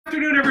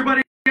Afternoon,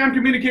 everybody. I'm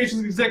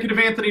Communications Executive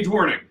Anthony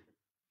Torning.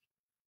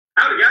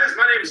 Howdy, guys.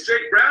 My name is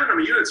Jake Brown. I'm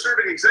a unit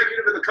serving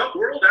executive in the Cub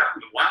world out in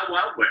the Wild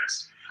Wild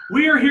West.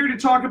 We are here to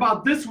talk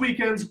about this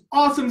weekend's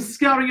awesome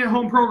Scouting at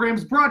Home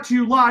programs brought to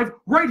you live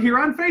right here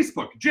on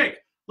Facebook. Jake,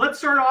 let's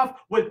start off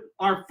with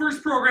our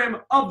first program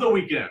of the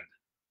weekend.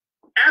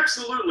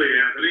 Absolutely,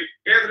 Anthony.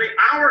 Anthony,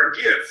 our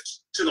gift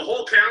to the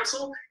whole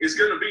council is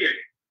going to be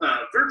a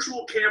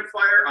virtual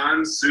campfire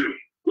on Zoom.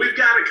 We've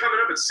got it coming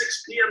up at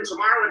 6 p.m.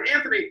 tomorrow. And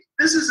Anthony,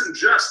 this isn't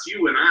just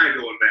you and I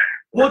going back.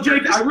 Well,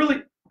 Jake,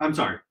 I'm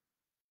sorry.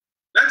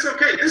 That's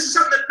okay. This is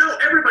something that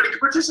everybody can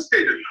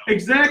participate in.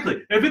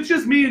 Exactly. If it's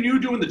just me and you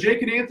doing the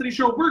Jake and Anthony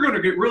show, we're going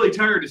to get really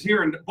tired of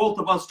hearing both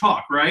of us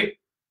talk, right?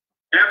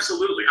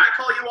 Absolutely. I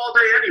call you all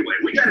day anyway.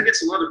 We got to get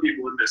some other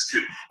people in this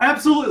too.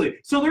 Absolutely.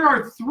 So there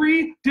are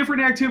 3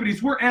 different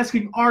activities we're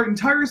asking our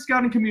entire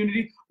scouting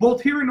community,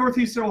 both here in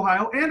Northeast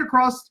Ohio and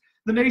across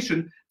the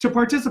nation, to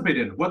participate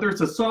in, whether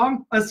it's a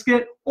song, a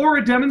skit, or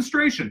a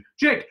demonstration.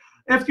 Jake,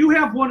 if you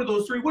have one of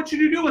those 3, what should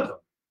you do with them?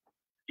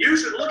 You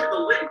should look at the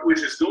link,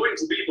 which is going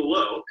to be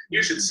below.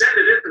 You should send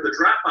it into the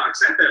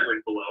Dropbox at that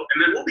link below,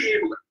 and then we'll be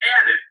able to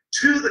add it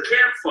to the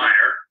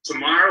campfire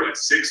tomorrow at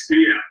 6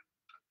 p.m.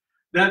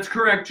 That's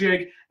correct,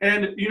 Jake.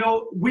 And, you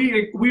know,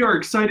 we are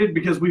excited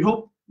because we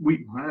hope,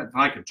 if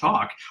I could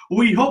talk,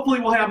 we hopefully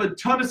will have a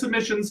ton of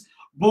submissions,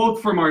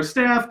 both from our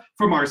staff,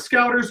 from our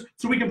scouters,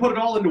 so we can put it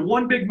all into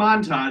one big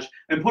montage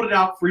and put it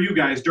out for you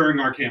guys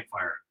during our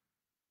campfire.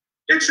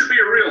 It should be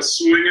a real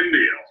swinging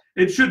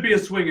deal. It should be a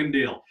swinging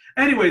deal.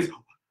 Anyways,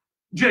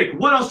 Jake,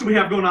 what else do we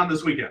have going on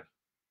this weekend?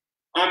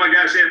 Oh my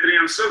gosh, Anthony,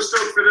 I'm so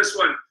stoked for this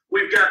one.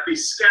 We've got the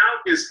Scout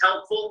is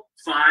Helpful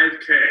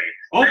 5K.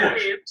 Oh, that boy.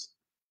 means,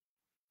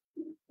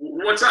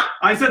 what's up?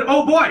 I said,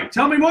 oh boy,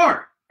 tell me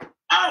more.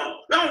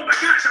 Oh my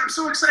gosh, I'm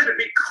so excited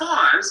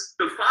because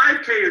the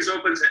 5K is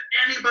open to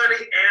anybody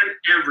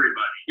and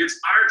everybody. It's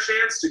our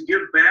chance to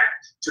give back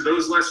to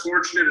those less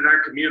fortunate in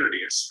our community,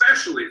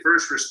 especially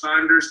first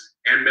responders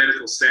and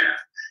medical staff.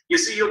 You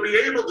see, you'll be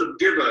able to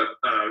give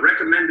a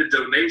recommended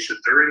donation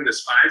during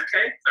this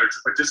 5K, or to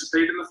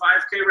participate in the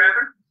 5K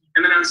rather,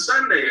 and then on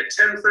Sunday at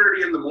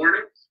 10:30 in the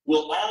morning,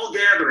 we'll all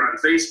gather on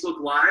Facebook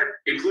Live,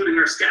 including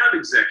our Scout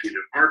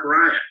executive, Mark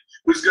Ryan,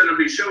 who's going to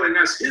be showing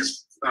us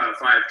his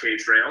 5K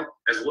trail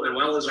as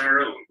well as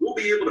our own. We'll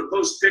be able to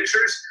post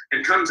pictures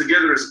and come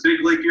together as a big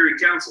Lake Erie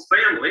Council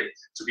family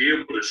to be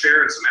able to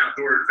share in some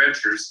outdoor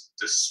adventures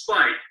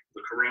despite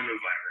the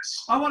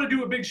coronavirus. I want to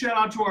do a big shout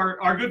out to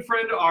our good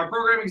friend, our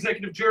program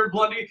executive, Jared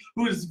Blundy,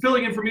 who is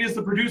filling in for me as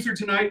the producer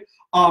tonight.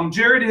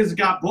 Jared has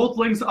got both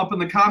links up in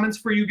the comments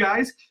for you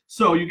guys.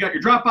 So you got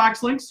your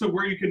Dropbox links, so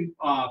where you can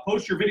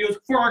post your videos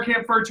for our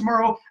campfire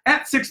tomorrow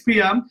at 6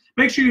 p.m.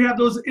 Make sure you have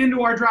those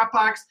into our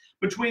Dropbox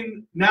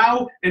between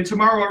now and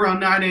tomorrow around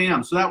 9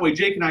 a.m. So that way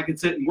Jake and I can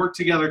sit and work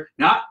together,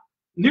 not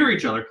near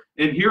each other,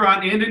 in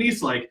Huron and in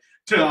Eastlake,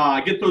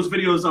 to get those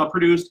videos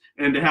produced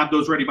and to have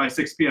those ready by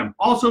 6 p.m.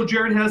 Also,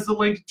 Jared has the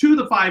link to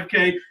the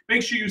 5K.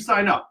 Make sure you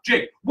sign up.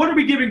 Jake, what are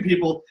we giving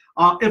people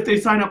if they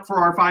sign up for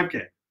our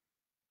 5K?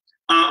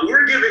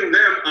 We're giving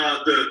them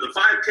the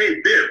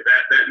 5K bib,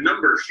 that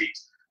number sheet.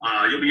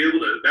 You'll be able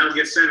to, that'll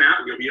get sent out,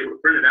 and you'll be able to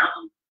print it out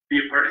and be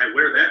a part,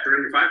 wear that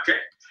during your 5K.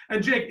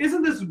 And Jake,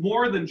 isn't this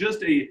more than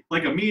just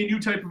like a me and you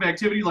type of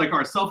activity, like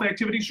our self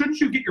activity? Shouldn't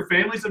you get your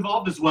families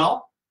involved as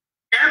well?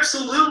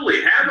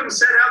 Absolutely. Have them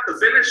set out the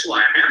finish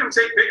line. Have them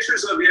take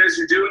pictures of you as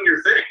you're doing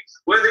your thing.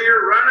 Whether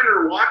you're running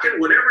or walking,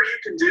 whatever you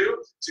can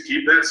do to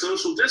keep that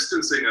social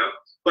distancing up,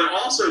 but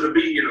also to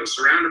be,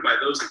 surrounded by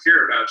those that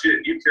care about you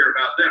and you care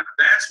about them.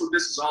 That's what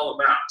this is all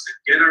about,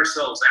 to get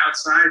ourselves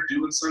outside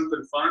doing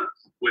something fun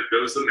with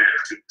those that matter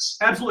to us.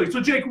 Absolutely. So,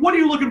 Jake, what are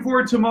you looking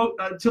forward to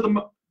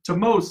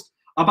most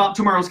about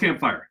tomorrow's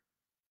campfire?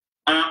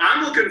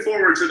 I'm looking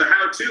forward to the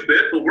how-to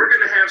bit, but we're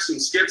going to have some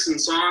skits and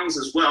songs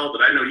as well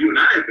that I know you and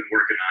I have been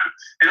working on.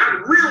 And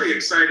I'm really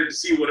excited to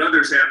see what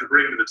others have to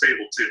bring to the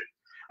table, too.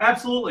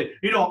 Absolutely.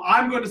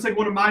 I'm going to sing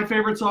one of my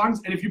favorite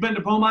songs, and if you've been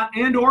to Beaumont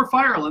and or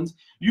Firelands,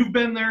 you've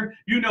been there,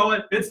 you know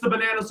it. It's the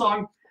Banana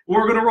Song.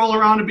 We're going to roll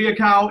around and be a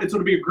cow. It's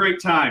going to be a great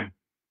time.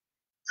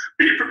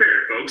 Be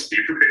prepared, folks.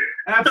 Be prepared.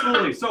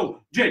 Absolutely.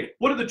 So, Jake,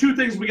 what are the 2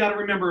 things we got to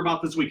remember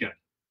about this weekend?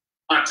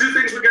 2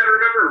 things we got to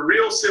remember,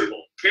 real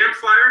simple.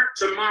 Campfire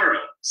tomorrow,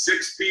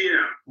 6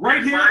 p.m.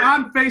 Right here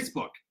on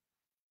Facebook.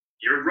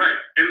 You're right.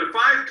 And the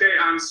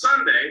 5K on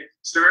Sunday,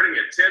 starting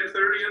at 10:30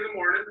 in the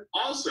morning,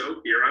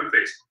 also here on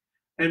Facebook.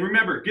 And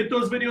remember, get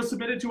those videos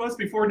submitted to us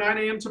before 9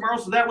 a.m. tomorrow,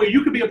 so that way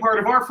you can be a part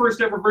of our first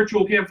ever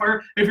virtual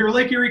campfire. If you're a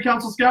Lake Erie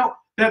Council Scout,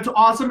 that's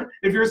awesome.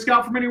 If you're a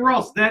Scout from anywhere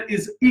else, that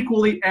is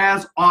equally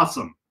as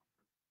awesome.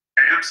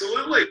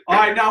 Absolutely. All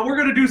right, now we're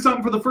going to do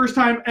something for the first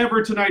time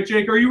ever tonight,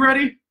 Jake. Are you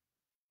ready?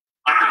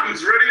 I'm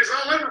as ready as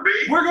I'll ever be.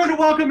 We're going to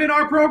welcome in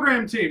our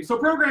program team. So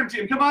program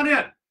team, come on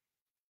in.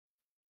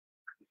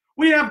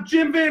 We have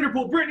Jim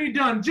Vanderpool, Brittany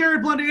Dunn,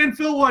 Jared Blundy, and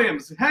Phil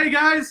Williams. Hey,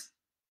 guys.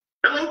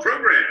 Hello,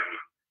 program.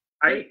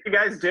 How you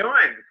guys doing?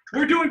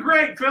 We're doing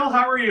great, Phil.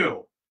 How are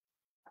you?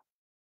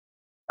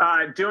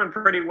 Doing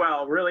pretty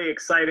well. Really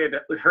excited.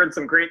 Heard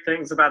some great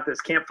things about this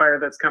campfire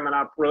that's coming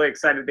up. Really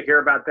excited to hear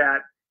about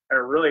that.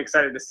 Really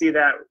excited to see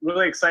that.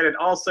 Really excited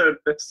also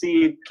to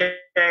see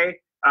Kay.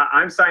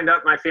 I'm signed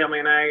up, my family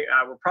and I.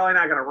 We're probably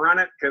not going to run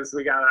it because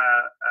we got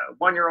a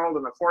 1-year-old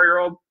and a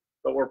 4-year-old,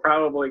 but we're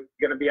probably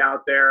going to be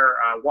out there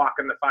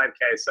walking the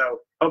 5K. So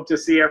hope to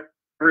see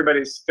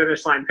everybody's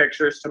finish line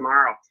pictures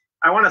tomorroar.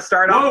 I want to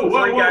start off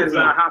before you guys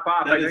hop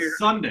off. That is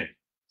Sunday.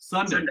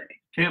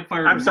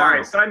 Campfire. I'm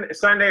sorry,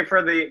 Sunday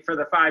for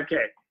the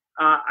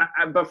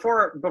 5K.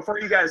 Before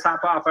you guys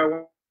hop off,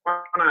 I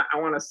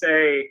want to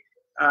say,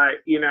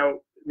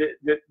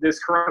 this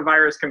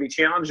coronavirus can be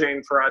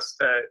challenging for us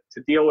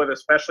to deal with,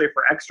 especially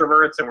for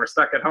extroverts, and we're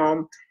stuck at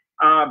home.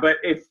 But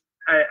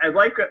I'd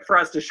like for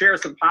us to share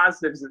some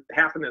positives that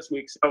happened this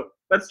week. So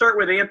let's start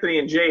with Anthony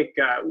and Jake.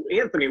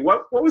 Anthony,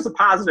 what was the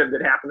positive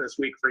that happened this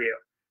week for you?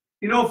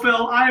 You know,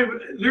 Phil,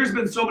 there's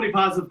been so many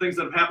positive things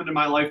that have happened in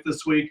my life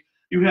this week.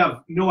 You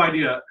have no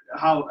idea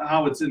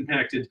how it's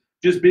impacted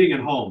just being at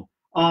home.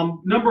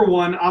 Number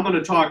one, I'm going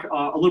to talk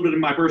a little bit in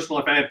my personal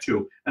life. I have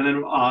to, and then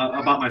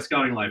about my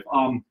scouting life.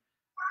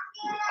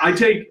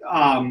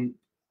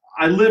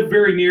 I live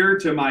very near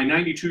to my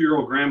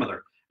 92-year-old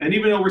grandmother. And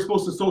even though we're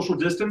supposed to social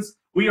distance,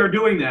 we are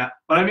doing that.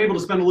 But I'm able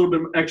to spend a little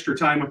bit extra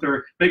time with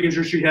her, making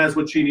sure she has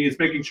what she needs,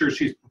 making sure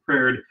she's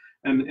prepared,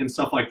 and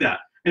stuff like that.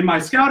 In my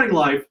scouting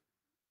life,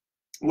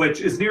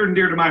 which is near and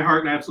dear to my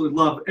heart and I absolutely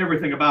love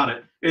everything about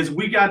it, is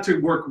we got to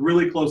work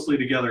really closely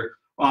together.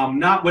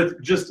 Not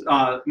with just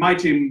my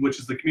team, which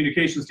is the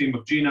communications team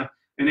of Gina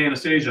and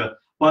Anastasia,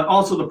 but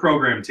also the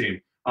program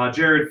team,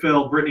 Jared,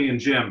 Phil, Brittany, and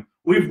Jim.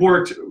 We've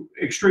worked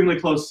extremely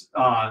close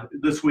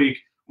this week.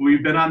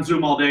 We've been on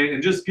Zoom all day,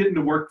 and just getting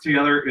to work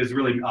together has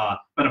really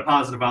been a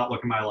positive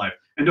outlook in my life.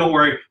 And don't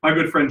worry, my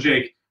good friend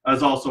Jake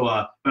has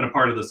also been a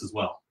part of this as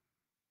well.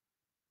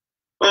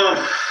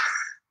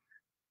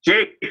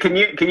 Jake, can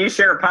you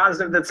share a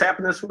positive that's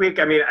happened this week?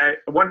 I mean,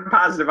 one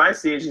positive I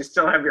see is you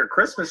still have your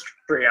Christmas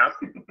tree up.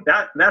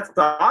 That's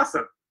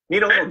awesome.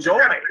 Need a little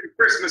joy.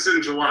 Christmas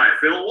in July,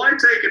 Phil. Why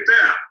take it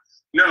down?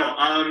 No,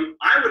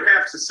 I would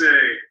have to say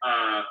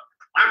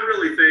I'm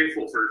really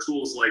thankful for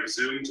tools like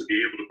Zoom to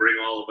be able to bring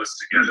all of us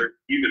together,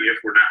 even if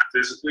we're not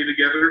physically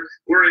together.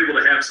 We're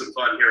able to have some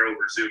fun here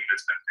over Zoom.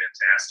 It's been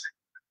fantastic.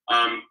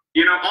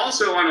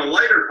 Also on a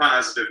lighter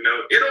positive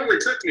note, it only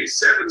took me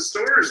 7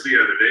 stores the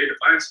other day to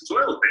find some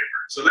toilet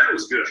paper, so that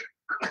was good.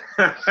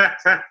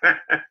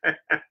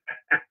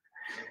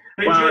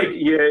 Hey, well, Jake.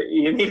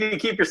 You need to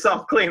keep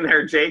yourself clean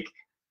there, Jake.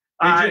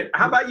 Hey, Jake.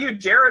 How about you,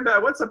 Jared?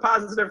 What's a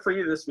positive for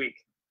you this week?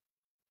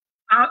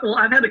 Well,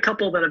 I've had a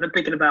couple that I've been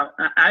thinking about.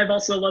 I've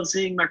also loved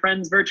seeing my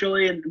friends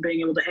virtually and being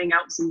able to hang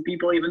out with some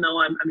people, even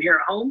though I'm here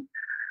at home.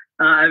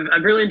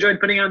 I've really enjoyed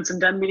putting on some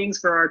den meetings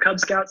for our Cub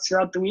Scouts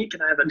throughout the week,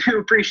 and I have a new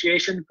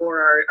appreciation for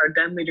our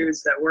den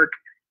leaders that work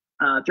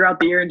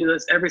throughout the year and do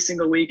this every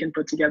single week and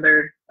put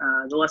together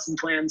the lesson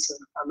plans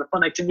on the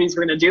fun activities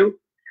we're going to do.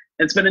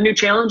 It's been a new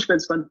challenge, but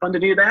it's been fun to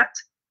do that.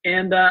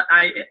 And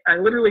I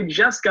literally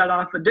just got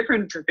off a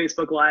different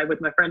Facebook Live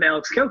with my friend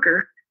Alex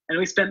Coker, and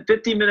we spent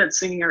 50 minutes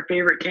singing our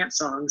favorite camp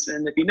songs.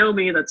 And if you know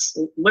me, that's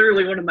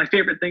literally one of my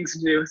favorite things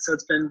to do. So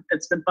it's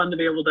been fun to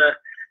be able to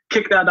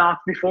kick that off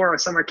before our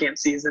summer camp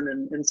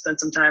season and spend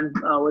some time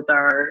with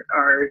our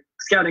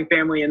scouting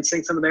family and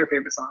sing some of their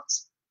favorite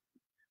songs.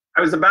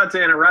 I was about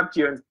to interrupt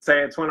you and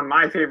say it's one of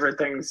my favorite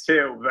things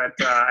too, but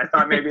I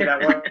thought maybe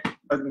that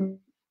wasn't.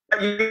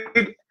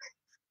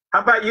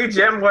 How about you,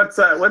 Jim? What's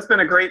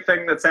been a great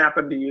thing that's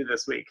happened to you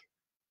this week?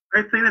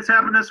 Great thing that's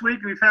happened this week.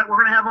 We're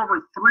going to have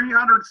over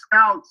 300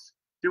 scouts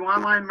do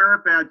online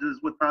merit badges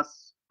with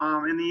us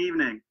in the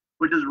evening,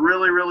 which is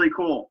really, really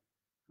cool.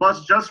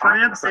 Plus, just for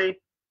Anthony,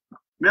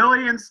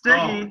 Millie and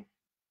Stiggy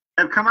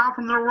have come out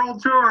from their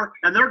world tour,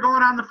 and they're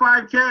going on the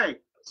 5K.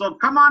 So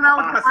come on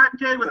out with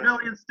the 5K with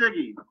Millie and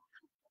Stiggy.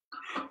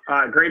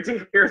 Great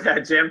to hear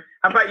that, Jim.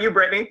 How about you,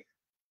 Brittany?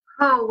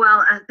 Oh,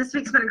 well, this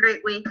week's been a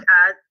great week.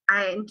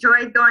 I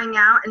enjoyed going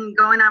out and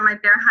going on my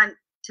bear hunt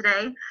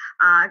today.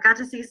 I got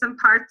to see some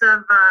parts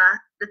of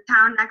the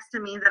town next to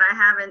me that I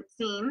haven't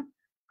seen.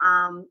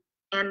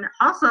 And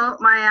also,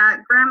 my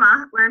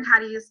grandma learned how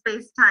to use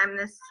FaceTime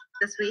this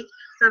week,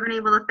 so I've been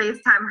able to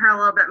FaceTime her a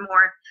little bit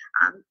more,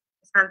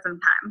 spend some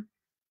time.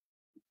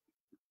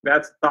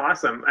 That's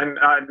awesome. And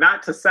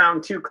not to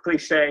sound too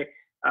cliche,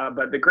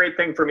 but the great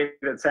thing for me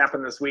that's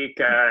happened this week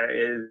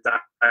is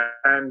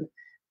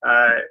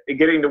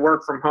getting to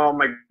work from home.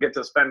 I get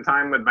to spend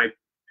time with my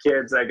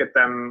kids. I get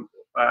them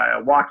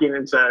walking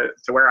into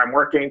where I'm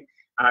working,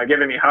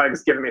 giving me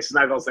hugs, giving me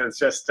snuggles, and it's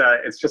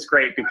just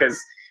great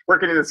because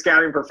working in the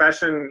scouting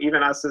profession,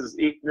 even us as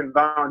even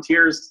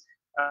volunteers,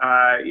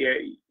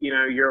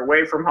 you're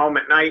away from home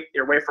at night,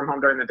 you're away from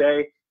home during the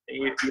day,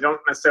 and you don't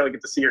necessarily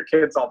get to see your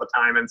kids all the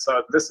time. And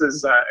so this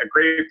is a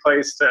great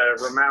place to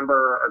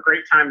remember, a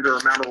great time to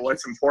remember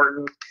what's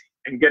important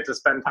and get to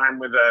spend time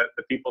with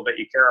the people that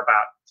you care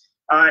about.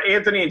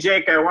 Anthony and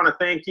Jake, I want to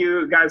thank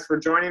you guys for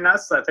joining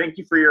us. Thank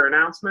you for your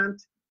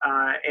announcement.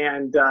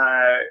 And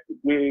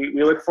we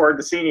look forward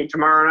to seeing you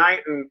tomorrow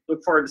night and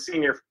look forward to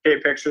seeing your K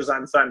pictures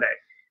on Sunday.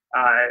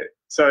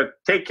 So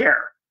take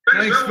care.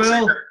 Thanks,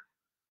 Phil.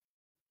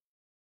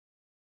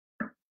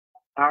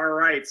 All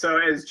right. So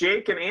as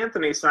Jake and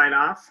Anthony sign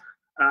off,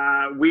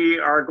 we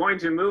are going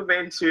to move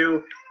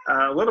into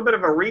a little bit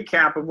of a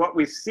recap of what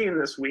we've seen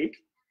this week.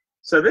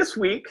 So this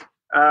week,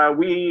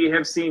 we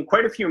have seen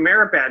quite a few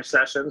merit badge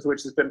sessions,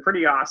 which has been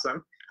pretty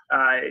awesome.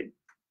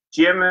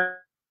 Jim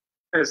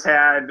has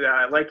had,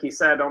 like he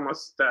said,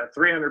 almost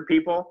 300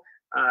 people.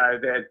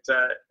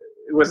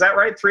 Was that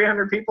right?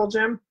 300 people,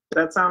 Jim?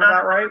 Does that sound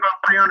about right?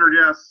 About 300,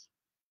 yes.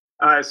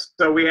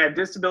 So we had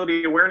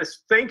disability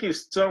awareness. Thank you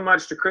so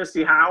much to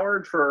Christy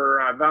Howard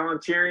for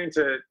volunteering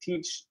to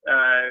teach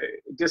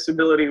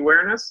disability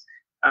awareness.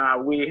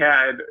 We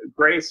had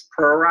Grace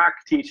Prorock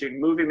teaching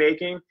movie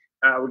making.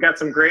 We got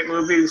some great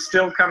movies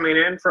still coming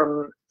in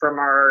from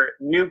our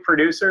new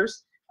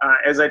producers.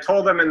 As I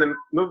told them in the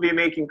movie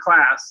making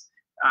class,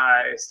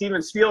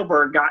 Steven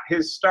Spielberg got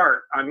his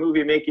start on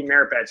movie making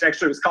merit badge.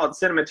 Actually, it was called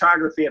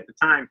cinematography at the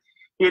time.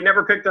 He had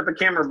never picked up a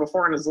camera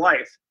before in his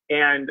life,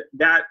 and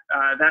that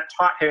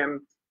taught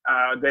him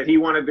that he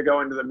wanted to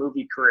go into the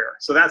movie career.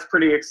 So that's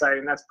pretty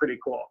exciting. That's pretty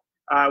cool.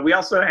 We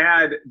also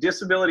had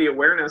disability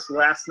awareness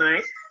last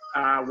night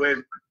with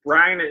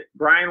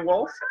Brian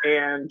Wolf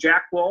and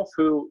Jack Wolf,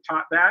 who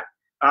taught that.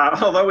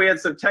 Although we had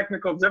some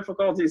technical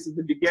difficulties at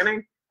the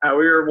beginning, we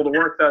were able to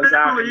work those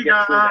out and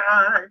get through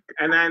that.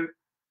 And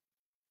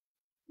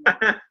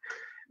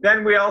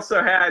then we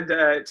also had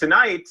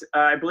tonight,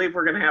 I believe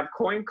we're going to have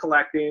coin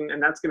collecting,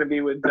 and that's going to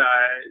be with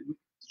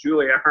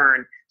Julia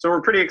Hearn. So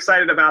we're pretty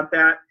excited about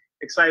that,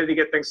 excited to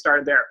get things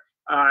started there.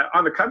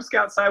 On the Cub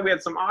Scout side, we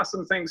had some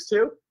awesome things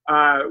too.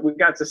 We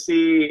got to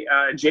see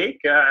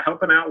Jake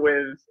helping out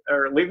with,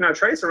 or Leave No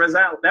Trace, or was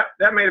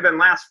that may have been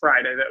last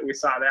Friday that we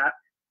saw that.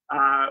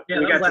 Yeah,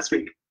 that was last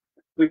week.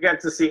 We got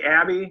to see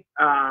Abby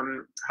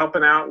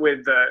helping out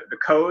with the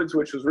codes,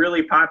 which was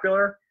really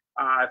popular.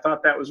 I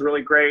thought that was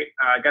really great.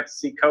 I got to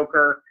see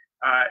Coker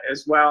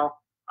as well.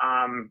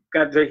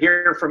 Got to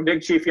hear from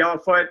Big Chief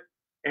Yellowfoot,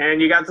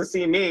 and you got to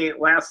see me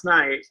last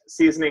night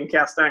seasoning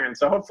cast iron.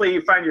 So hopefully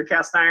you find your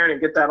cast iron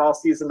and get that all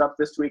seasoned up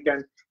this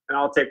weekend and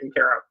all taken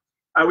care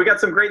of. We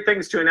got some great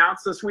things to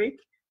announce this week.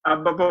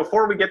 But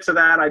before we get to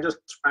that, I just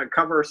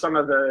cover some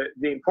of the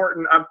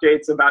important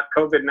updates about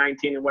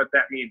COVID-19 and what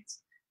that means.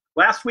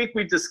 Last week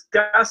we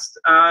discussed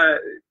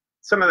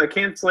some of the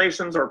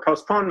cancellations or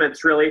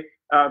postponements, really,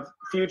 of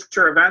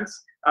future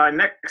events.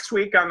 Next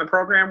week on the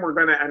program, we're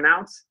going to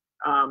announce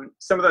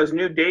some of those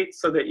new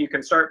dates so that you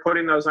can start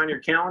putting those on your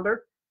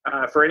calendar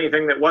for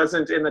anything that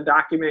wasn't in the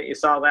document you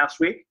saw last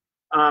week.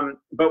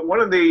 But one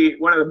of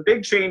the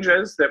big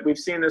changes that we've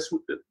seen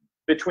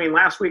between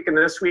last week and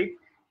this week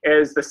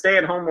is the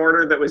stay-at-home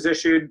order that was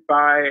issued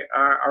by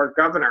our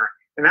governor,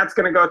 and that's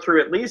going to go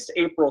through at least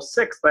April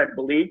 6th, I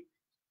believe.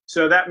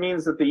 So that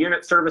means that the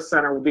unit service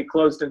center will be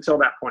closed until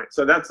that point.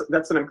 So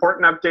that's an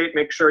important update.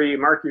 Make sure you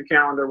mark your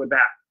calendar with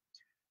that.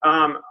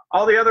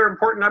 All the other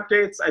important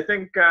updates, I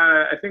think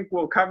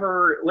we'll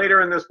cover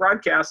later in this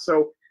broadcast.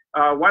 So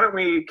why don't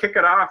we kick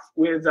it off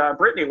with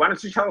Brittany? Why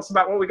don't you tell us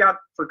about what we got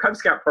for Cub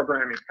Scout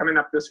programming coming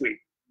up this week?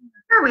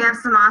 Sure, we have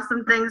some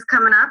awesome things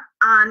coming up.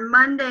 On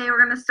Monday, we're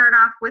going to start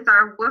off with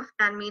our Wolf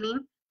Den meeting,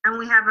 and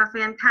we have a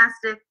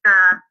fantastic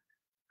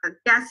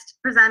guest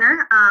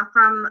presenter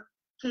from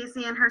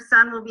Casey, and her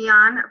son will be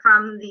on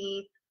from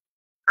the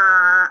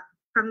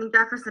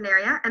Jefferson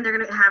area, and they're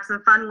going to have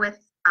some fun with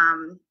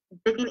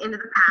digging into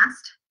the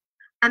past.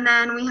 And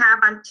then we have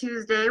on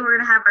Tuesday, we're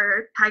going to have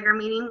our Tiger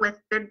meeting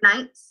with Good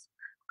Nights,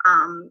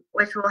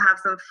 which will have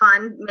some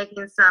fun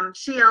making some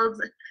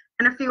shields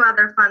and a few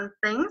other fun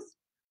things.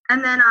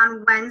 And then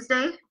on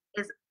Wednesday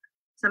is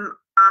some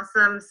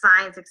awesome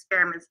science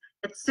experiments.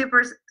 It's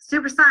super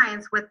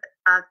science with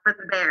for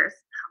the bears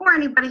or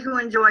anybody who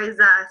enjoys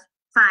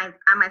science.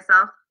 I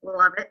myself will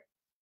love it.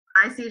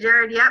 I see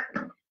Jared.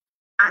 Yep.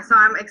 So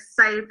I'm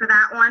excited for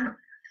that one.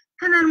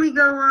 And then we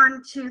go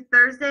on to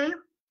Thursday,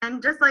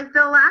 and just like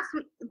Phil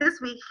this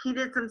week, he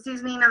did some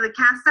seasoning of the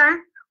cast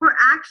iron. We're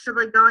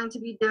actually going to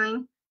be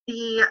doing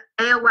the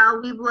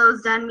AOL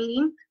Weeblo's Den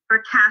meeting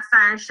for cast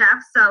iron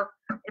chefs. So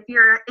if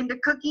you're into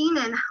cooking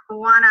and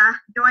want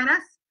to join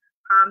us,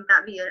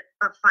 that'd be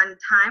a fun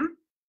time.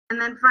 And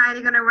then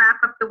Friday, going to wrap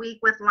up the week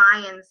with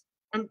Lions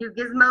and do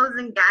gizmos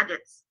and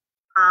gadgets.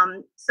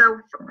 So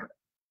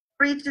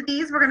for each of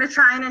these, we're going to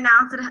try and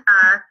announce it,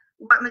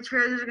 what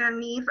materials you're going to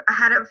need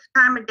ahead of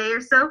time, a day or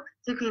so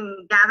you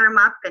can gather them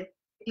up. And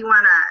if you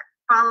want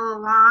to follow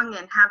along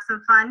and have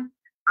some fun,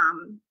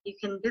 you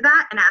can do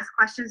that and ask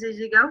questions as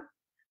you go.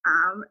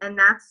 And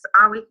that's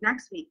our week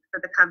next week for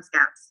the Cub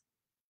Scouts.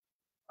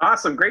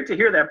 Awesome. Great to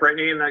hear that,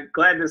 Brittany. And I'm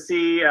glad to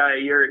see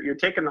you're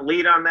taking the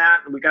lead on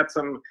that. We got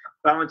some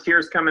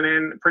volunteers coming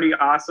in. Pretty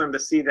awesome to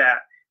see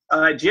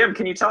that. Jim,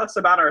 can you tell us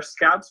about our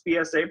Scouts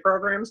BSA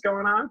programs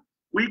going on?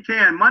 We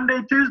can. Monday,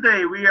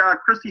 Tuesday,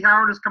 Christy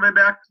Howard is coming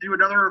back to do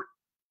another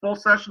full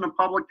session of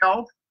public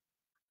health.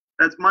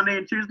 That's Monday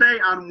and Tuesday.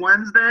 On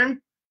Wednesday,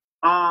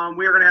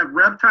 We are going to have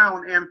reptile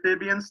and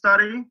amphibian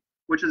study,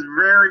 which is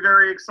very,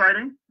 very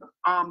exciting.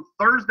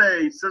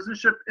 Thursday,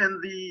 citizenship in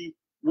the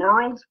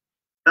world.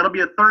 That'll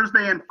be a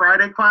Thursday and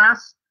Friday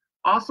class.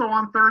 Also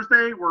on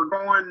Thursday, we're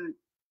going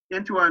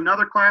into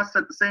another class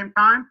at the same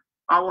time.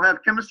 We'll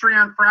have chemistry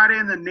on Friday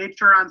and then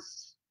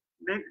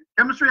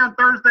chemistry on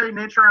Thursday,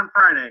 nature on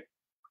Friday.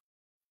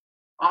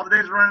 All the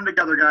days running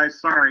together,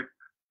 guys. Sorry.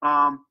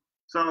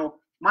 So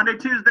Monday,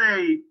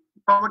 Tuesday,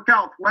 public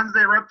health.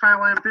 Wednesday,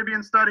 reptile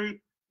amphibian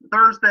study.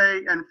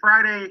 Thursday and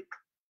Friday,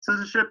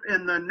 citizenship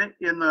in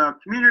the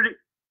community,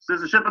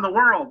 citizenship in the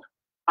world.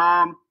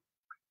 And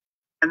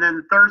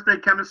then Thursday,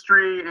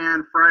 chemistry,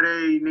 and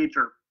Friday,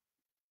 nature.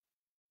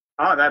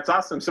 Oh, that's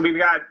awesome. So we've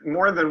got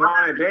more than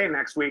one a day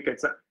next week.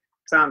 It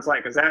sounds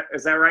like. Is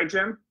that right,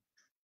 Jim?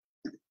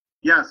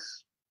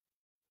 Yes.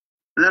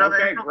 And then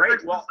okay,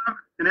 great. Well,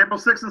 in April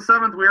 6th and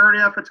 7th, we already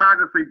have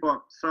photography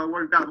booked. So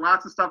we've got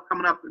lots of stuff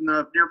coming up in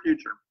the near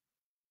future.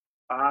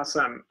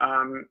 Awesome.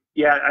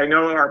 Yeah, I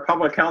know our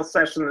public health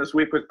session this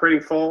week was pretty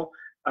full.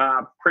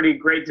 Pretty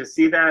great to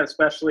see that,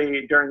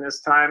 especially during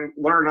this time.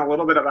 Learn a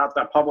little bit about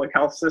the public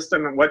health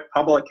system and what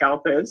public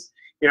health is.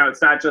 You know,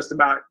 it's not just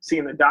about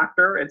seeing the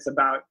doctor, it's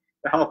about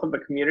the health of the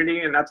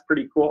community, and that's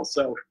pretty cool.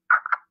 So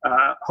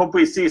hope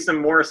we see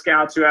some more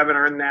scouts who haven't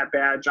earned that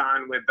badge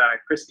on with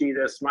Christy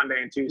this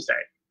Monday and Tuesday.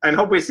 And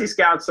hope we see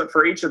scouts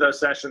for each of those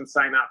sessions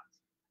sign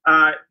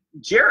up.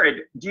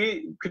 Jared,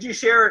 could you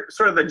share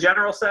sort of the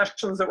general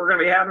sessions that we're going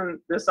to be having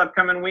this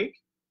upcoming week?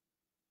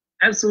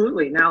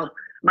 Absolutely. Now,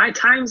 my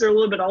times are a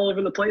little bit all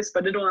over the place,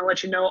 but I did want to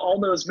let you know all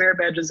those merit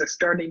badges are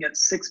starting at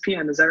 6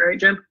 p.m. Is that right,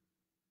 Jim?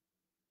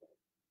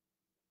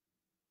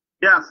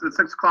 Yes, at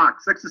 6 o'clock,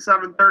 6 to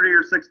 7:30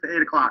 or 6 to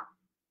 8 o'clock.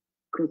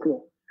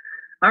 Cool.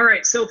 All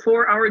right, so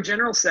for our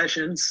general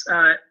sessions,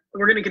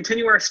 we're going to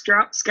continue our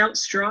Scout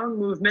Strong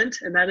movement,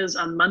 and that is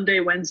on Monday,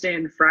 Wednesday,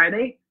 and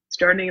Friday,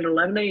 starting at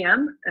 11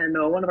 a.m. And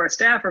one of our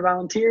staff or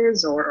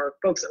volunteers or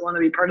folks that want to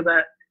be part of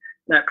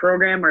that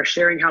program are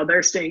sharing how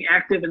they're staying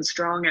active and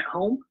strong at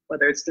home,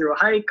 whether it's through a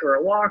hike or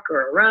a walk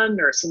or a run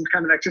or some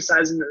kind of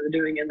exercising that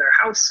they're doing in their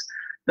house.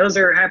 Those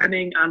are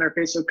happening on our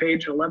Facebook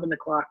page at 11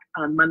 o'clock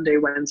on Monday,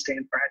 Wednesday,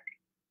 and Friday.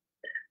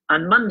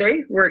 On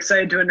Monday, we're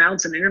excited to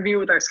announce an interview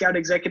with our Scout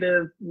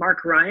executive,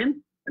 Mark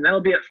Ryan, and that'll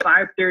be at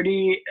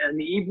 5:30 in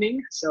the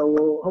evening. So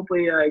we'll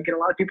hopefully get a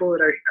lot of people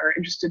that are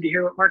interested to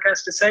hear what Mark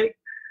has to say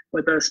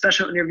with a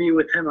special interview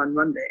with him on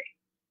Monday.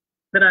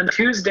 Then on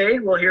Tuesday,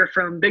 we'll hear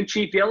from Big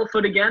Chief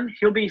Yellowfoot again.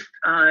 He'll be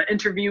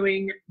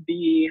interviewing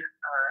the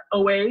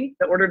OA,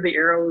 the Order of the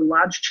Arrow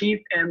Lodge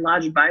Chief and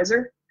Lodge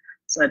Advisor.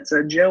 So that's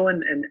Joe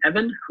and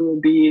Evan, who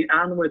will be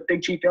on with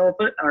Big Chief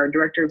Yellowfoot, our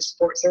Director of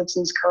Support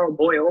Services, Carl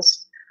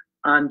Boyles,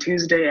 on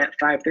Tuesday at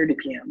 5:30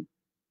 p.m.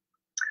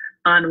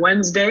 On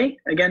Wednesday,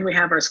 again, we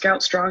have our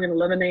Scout Strong at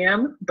 11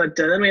 a.m., but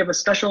then we have a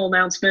special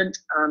announcement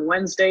on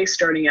Wednesday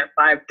starting at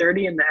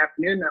 5:30 in the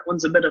afternoon. That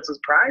one's a bit of a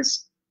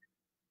surprise.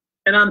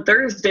 And on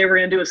Thursday, we're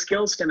going to do a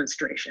skills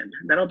demonstration.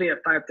 That'll be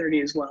at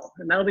 5:30 as well.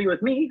 And that'll be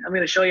with me. I'm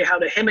going to show you how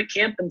to hammock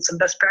camp and some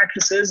best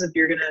practices if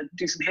you're going to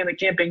do some hammock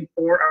camping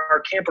for our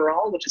Camper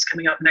All, which is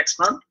coming up next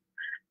month.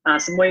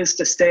 Some ways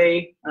to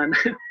stay on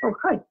oh,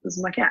 hi, this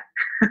is my cat.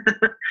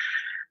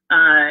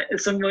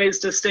 Some ways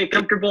to stay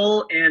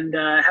comfortable and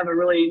have a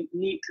really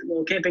neat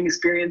little camping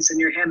experience in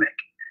your hammock.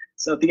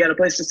 So if you got a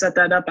place to set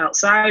that up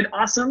outside,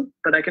 awesome.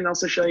 But I can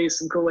also show you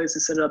some cool ways to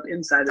set it up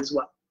inside as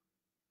well.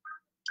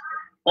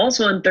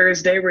 Also on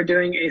Thursday, we're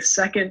doing a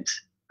second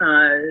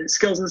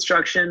skills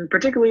instruction,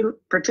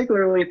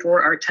 particularly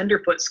for our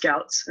Tenderfoot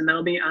Scouts, and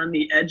that'll be on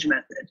the EDGE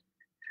method.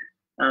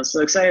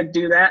 So excited to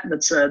do that.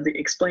 That's the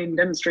Explain,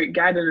 Demonstrate,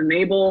 Guide, and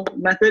Enable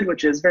method,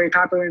 which is very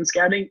popular in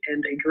scouting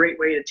and a great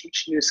way to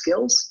teach new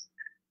skills.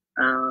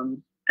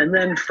 And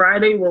then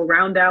Friday, we'll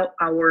round out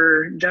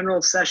our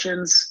general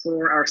sessions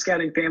for our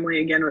scouting family,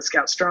 again with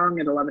Scout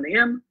Strong at 11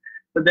 a.m.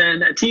 But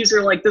then a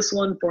teaser like this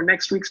one for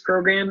next week's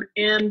program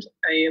and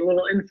a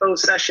little info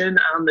session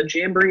on the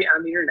Jamboree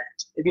on the Internet.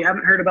 If you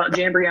haven't heard about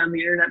Jamboree on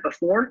the Internet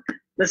before,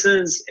 this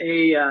is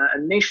a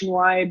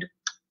nationwide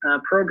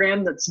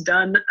program that's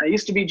done. It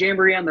used to be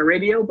Jamboree on the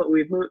radio, but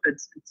we've moved.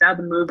 It's now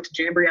been moved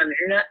to Jamboree on the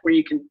Internet, where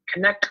you can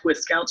connect with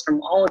scouts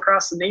from all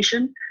across the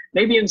nation,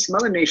 maybe in some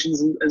other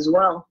nations as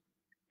well.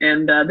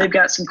 And they've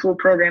got some cool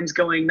programs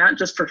going, not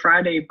just for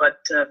Friday, but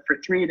for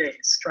 3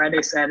 days,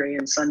 Friday, Saturday,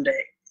 and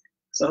Sunday.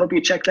 So I hope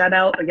you check that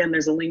out. Again,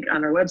 there's a link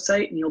on our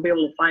website, and you'll be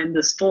able to find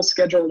this full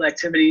schedule of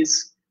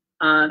activities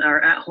on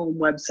our at-home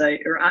website,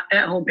 or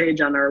at-home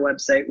page on our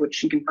website,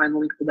 which you can find the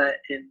link for that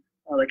in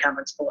the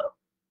comments below.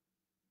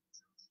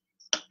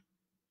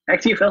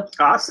 Back to you, Phil.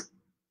 Awesome,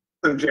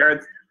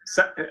 Jared.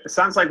 It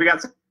sounds like we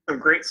got some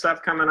great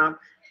stuff coming up.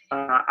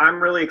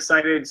 I'm really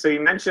excited. So you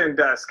mentioned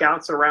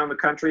scouts around the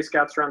country,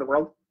 scouts around the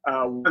world.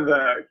 One of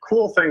the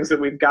cool things that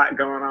we've got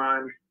going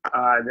on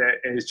that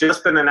has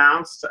just been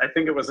announced, I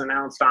think it was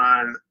announced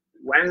on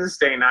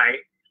Wednesday night,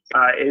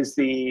 is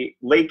the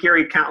Lake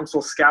Erie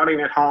Council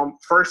Scouting at Home,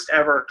 first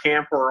ever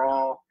Camper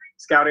All,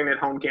 Scouting at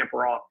Home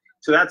Camper All.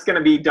 So that's going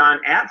to be done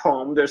at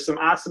home. There's some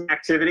awesome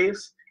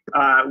activities.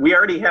 We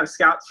already have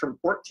scouts from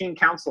 14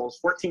 councils,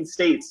 14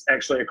 states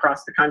actually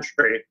across the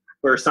country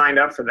who are signed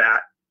up for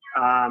that.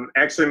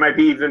 Actually, might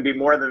even be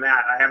more than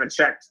that. I haven't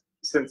checked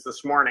since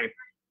this morning.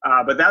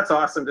 But that's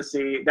awesome to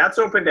see. That's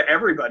open to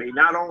everybody,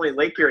 not only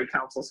Lake Erie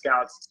Council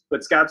Scouts,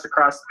 but scouts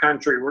across the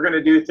country. We're going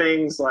to do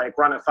things like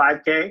run a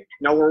 5K.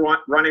 No, we're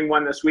running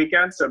one this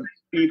weekend, so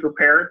be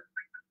prepared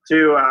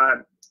to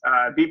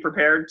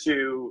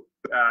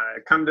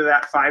come to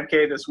that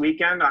 5K this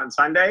weekend on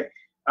Sunday.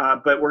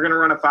 But we're going to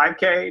run a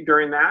 5K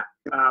during that.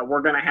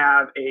 We're going to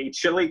have a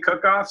chili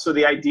cook-off. So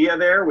the idea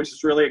there, which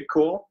is really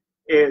cool,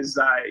 is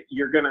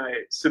you're going to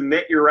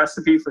submit your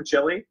recipe for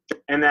chili,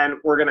 and then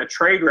we're going to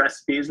trade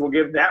recipes. We'll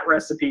give that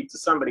recipe to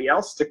somebody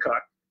else to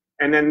cook,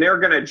 and then they're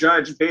going to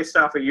judge based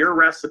off of your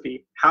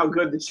recipe how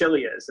good the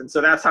chili is. And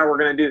so that's how we're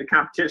going to do the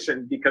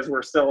competition, because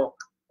we're still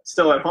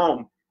at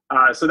home.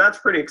 So that's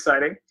pretty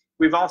exciting.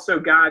 We've also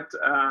got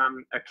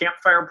a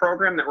campfire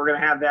program that we're going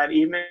to have that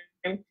evening.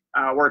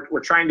 We're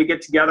trying to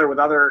get together with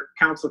other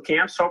council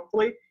camps,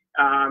 hopefully.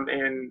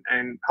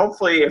 And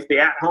hopefully, if the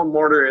at-home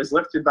order is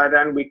lifted by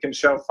then, we can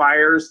show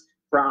fires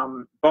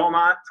from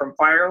Beaumont, from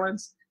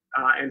Firelands,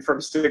 and from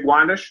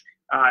Stigwandish,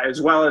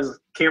 as well as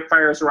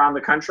campfires around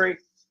the country.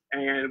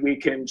 And we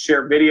can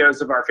share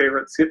videos of our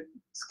favorite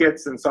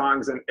skits and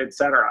songs, and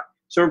etc.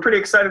 So we're pretty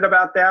excited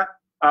about that.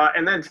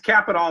 And then to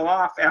cap it all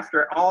off,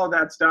 after all of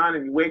that's done,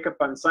 and you wake up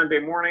on Sunday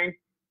morning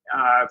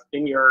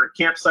in your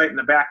campsite in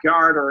the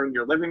backyard or in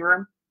your living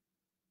room,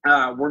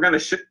 we're going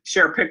to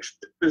share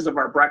pictures of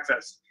our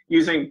breakfast,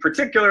 using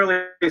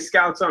particularly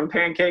Scouts Own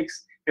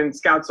pancakes and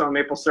Scouts Own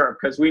maple syrup,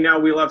 because we know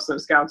we love some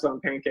Scouts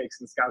Own pancakes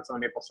and Scouts Own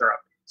maple syrup.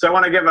 So I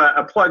want to give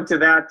a plug to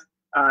that.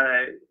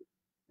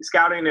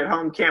 Scouting at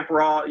Home Camp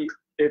Raw,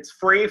 it's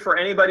free for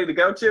anybody to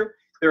go to.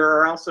 There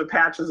are also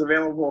patches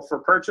available for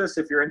purchase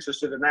if you're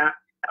interested in that.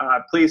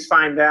 Please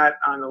find that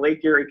on the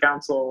Lake Erie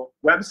Council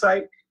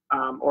website,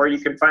 or you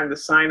can find the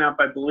sign up,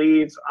 I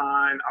believe,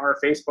 on our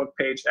Facebook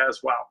page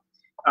as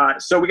well.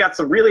 So we got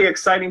some really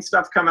exciting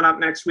stuff coming up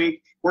next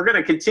week. We're going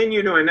to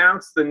continue to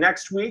announce the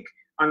next week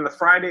on the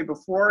Friday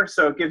before,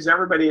 so it gives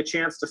everybody a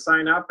chance to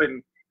sign up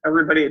and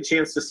everybody a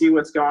chance to see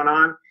what's going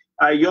on.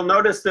 You'll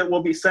notice that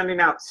we'll be sending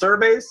out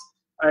surveys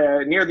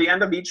near the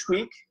end of each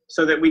week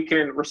so that we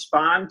can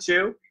respond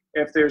to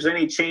if there's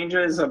any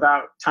changes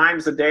about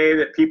times of day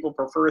that people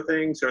prefer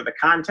things, or the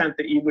content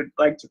that you would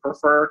like to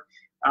prefer.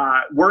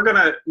 We're going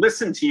to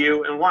listen to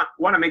you and want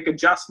to make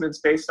adjustments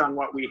based on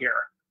what we hear.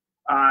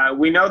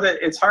 We know that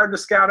it's hard to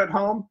scout at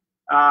home,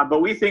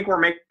 but we think we're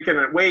making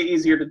it way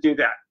easier to do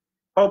that.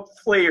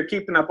 Hopefully you're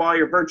keeping up all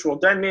your virtual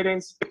den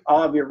meetings,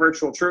 all of your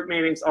virtual troop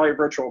meetings, all your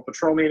virtual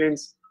patrol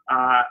meetings.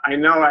 I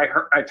know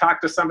I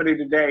talked to somebody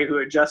today who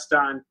had just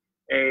done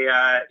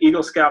a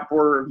Eagle Scout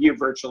Border Review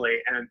virtually,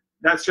 and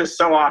that's just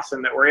so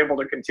awesome that we're able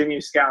to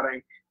continue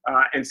scouting,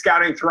 and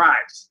scouting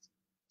thrives.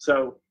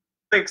 So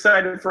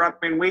excited for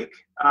upcoming week.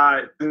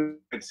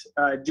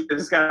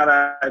 Just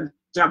gotta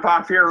jump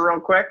off here real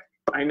quick.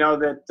 I know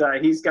that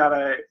he's got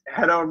to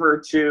head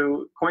over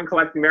to coin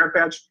collecting merit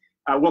badge.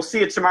 We'll see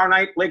you tomorrow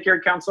night, Lake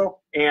Erie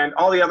Council, and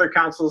all the other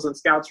councils and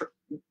scouts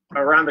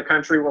around the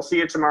country. We'll see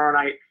you tomorrow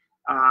night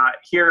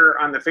here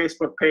on the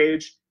Facebook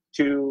page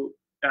to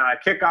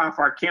kick off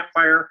our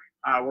campfire.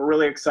 We're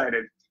really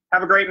excited.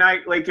 Have a great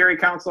night, Lake Erie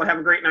Council. Have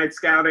a great night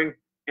scouting,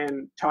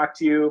 and talk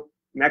to you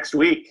next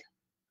week.